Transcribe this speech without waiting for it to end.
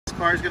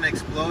car is going to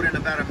explode in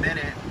about a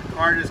minute. The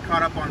car just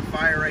caught up on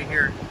fire right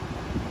here.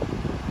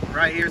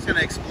 Right here, it's going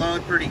to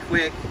explode pretty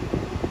quick.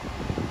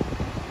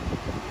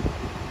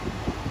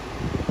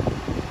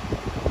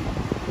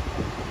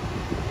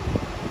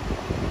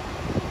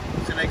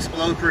 It's going to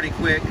explode pretty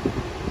quick.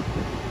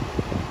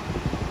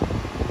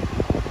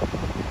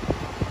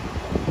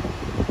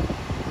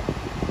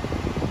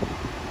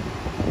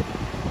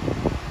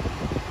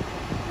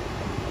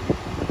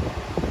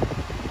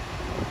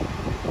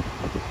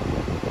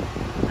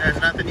 There's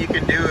nothing you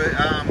can do.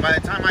 By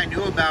the time I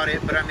knew about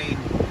it, but I mean,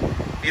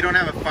 if you don't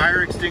have a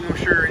fire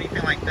extinguisher or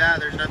anything like that,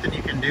 there's nothing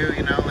you can do,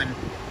 you know. And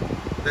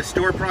the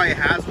store probably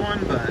has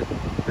one, but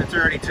it's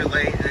already too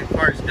late. The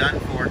car's done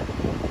for.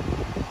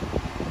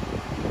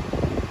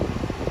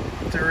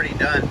 It's already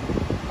done.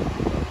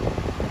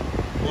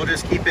 We'll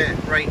just keep it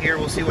right here.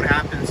 We'll see what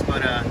happens,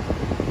 but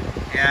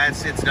yeah,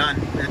 it's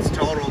done. It's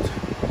totaled.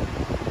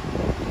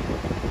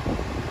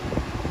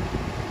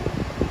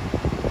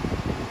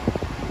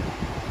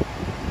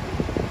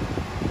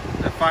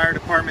 Fire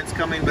department's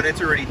coming, but it's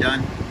already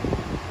done.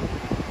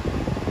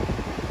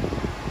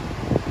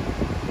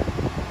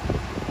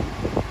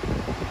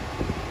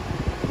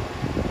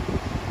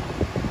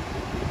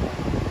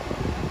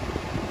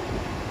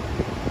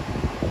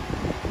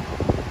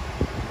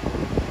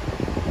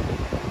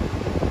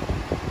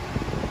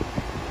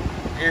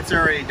 It's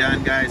already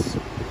done, guys.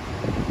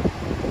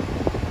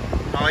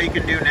 All you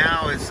can do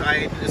now is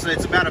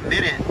it's about a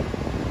minute.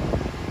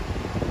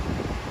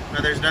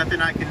 But there's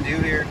nothing I can do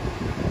here.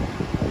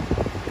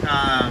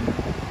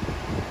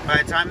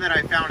 By the time that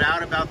I found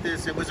out about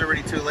this, it was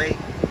already too late.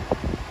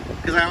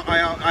 Because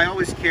I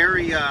always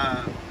carry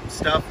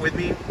stuff with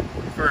me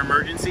for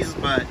emergencies,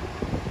 but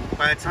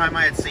by the time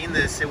I had seen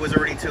this, it was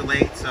already too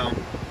late. So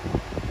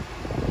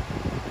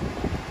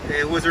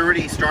it was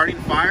already starting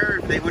fire.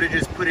 If they would have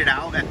just put it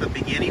out at the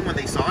beginning when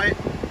they saw it,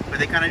 but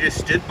they kind of just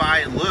stood by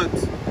and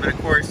looked. But of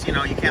course, you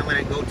know, you can't let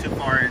it go too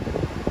far. And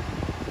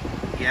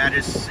yeah,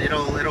 just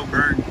it'll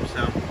burn.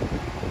 So.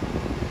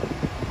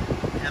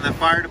 And the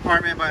fire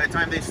department, by the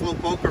time they slow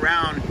poke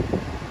around,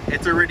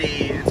 it's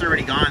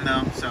already gone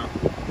though, so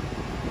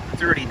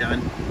it's already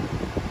done.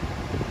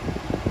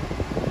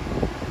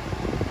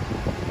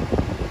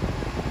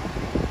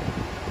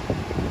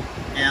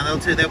 Yeah,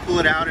 they'll pull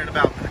it out in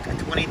about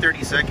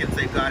 20-30 seconds.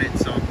 They've got it,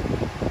 so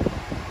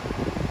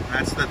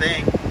that's the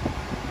thing.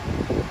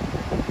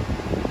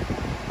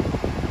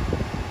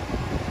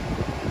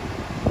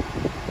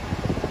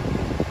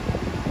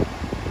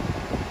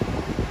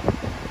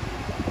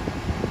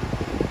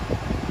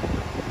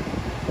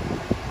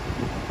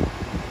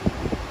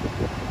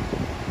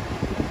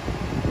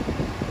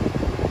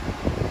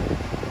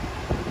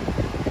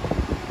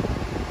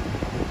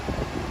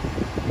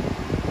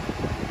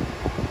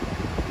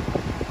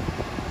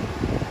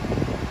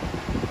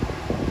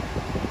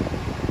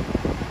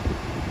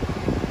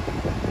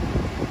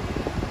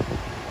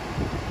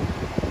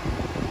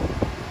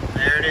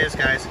 There it is,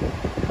 guys.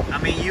 I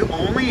mean, you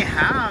only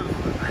have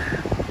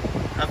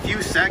a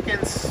few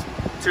seconds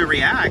to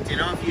react. You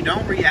know, if you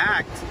don't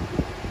react,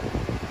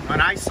 when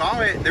I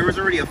saw it, there was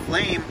already a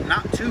flame,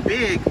 not too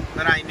big,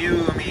 but I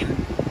knew, I mean,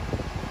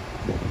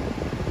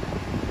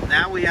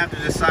 now we have to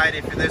decide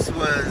if this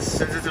was,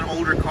 since it's an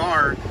older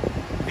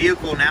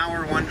vehicle, now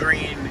we're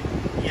wondering,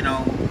 you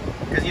know,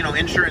 because, you know,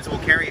 insurance will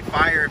carry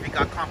fire if it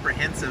got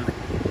comprehensive.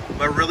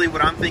 But really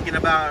what I'm thinking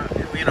about,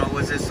 you know,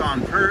 was this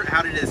on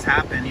how did this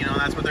happen? You know,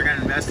 that's what they're going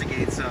to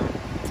investigate, so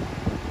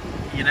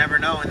you never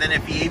know. And then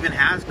if he even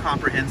has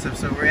comprehensive,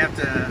 so we have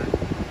to,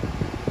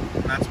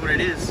 that's what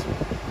it is.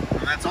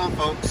 And that's all,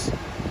 folks.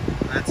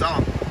 That's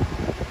all.